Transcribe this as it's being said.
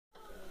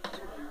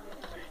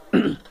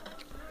Hey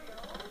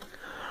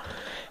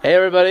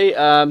everybody,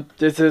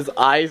 this is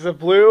Eyes of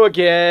Blue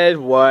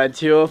again, 1,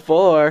 2,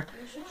 4.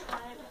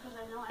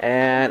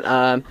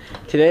 And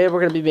today we're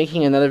gonna be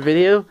making another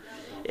video.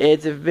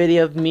 It's a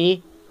video of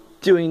me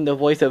doing the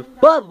voice of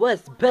Bob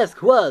West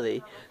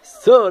Pasqually.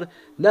 So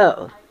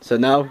now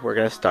we're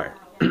gonna start.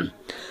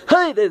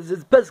 Hi, this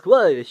is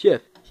Pasqually, the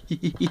chef.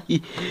 You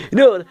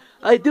know what?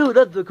 I do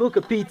love to cook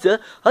a pizza.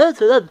 I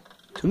also love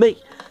to make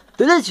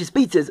delicious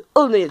pizzas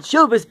only at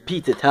Showbiz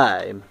Pizza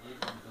Time.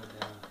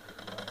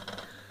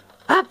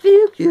 I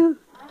feel good.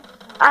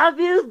 I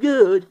feel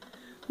good.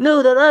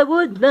 Know that I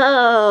would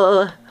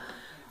now.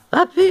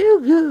 I feel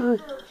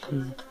good.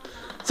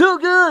 So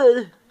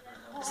good.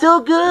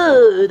 So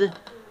good.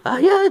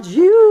 I had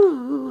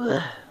you.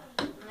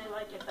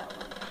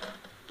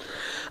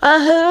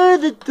 I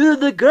heard it through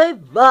the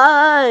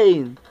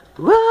grapevine.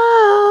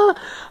 Wow.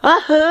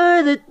 I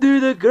heard it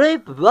through the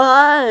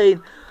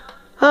grapevine.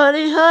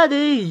 Honey,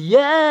 honey,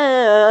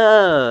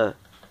 yeah.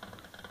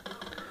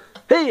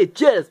 Hey,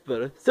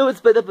 Jasper, so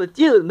it's been up with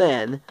you,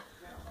 man.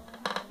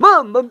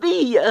 Mamma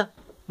mia!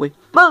 Wait,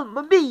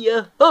 Mamma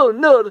mia! Oh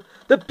no,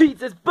 the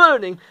pizza's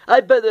burning. I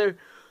better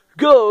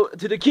go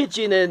to the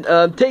kitchen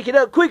and take it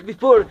out quick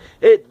before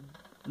it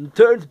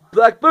turns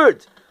black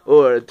burnt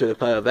or to the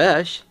pile of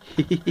ash.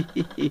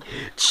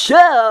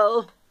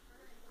 Ciao!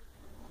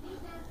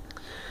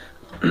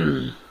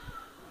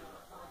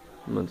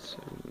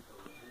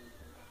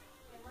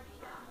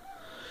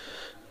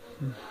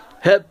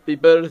 Happy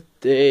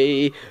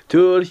birthday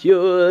to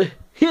you.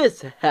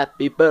 Yes,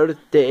 happy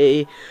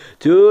birthday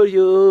to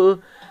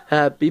you.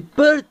 Happy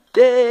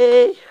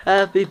birthday,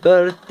 happy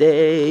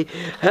birthday,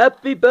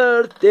 happy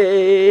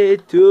birthday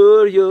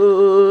to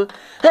you.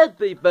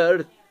 Happy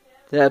birthday.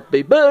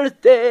 Happy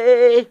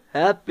birthday,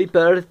 happy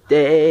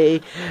birthday,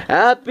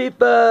 happy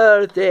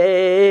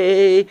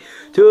birthday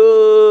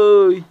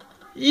to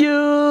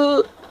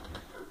you.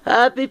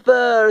 Happy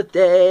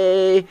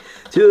birthday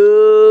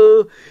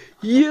to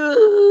you.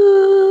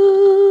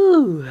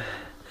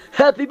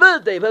 Happy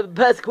birthday,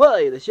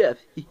 Pasqually, the chef.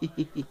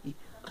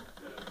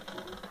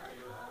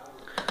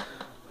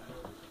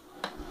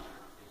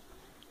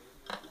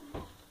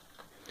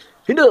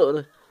 You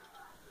know,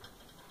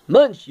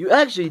 Munch, you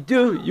actually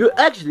do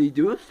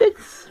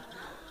fix.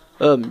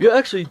 You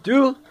actually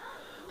do,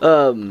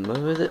 what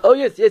was it? Oh,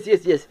 yes.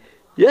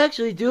 You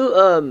actually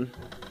do,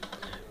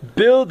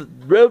 build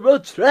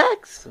railroad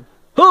tracks?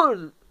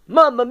 Oh,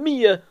 mamma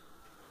mia.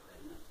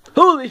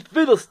 Holy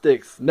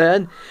fiddlesticks,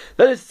 man.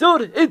 That is so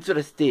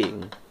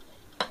interesting.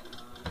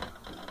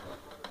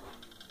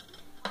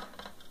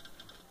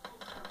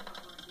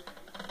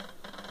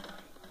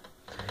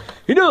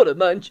 You know what,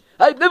 Munch?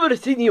 I've never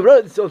seen you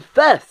run so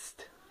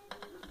fast.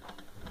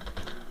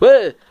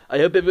 Well, I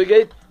hope you have a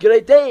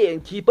great day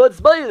and keep on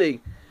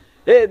smiling.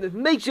 And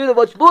make sure to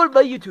watch more of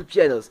my YouTube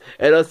channels.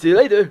 And I'll see you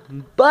later.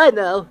 Bye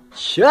now.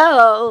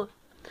 Ciao.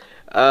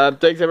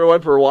 Thanks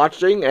everyone for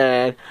watching,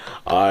 and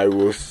I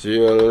will see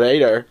you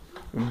later.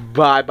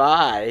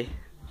 Bye-bye.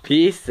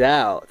 Peace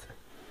out.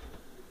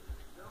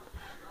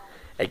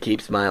 And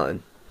keep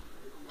smiling.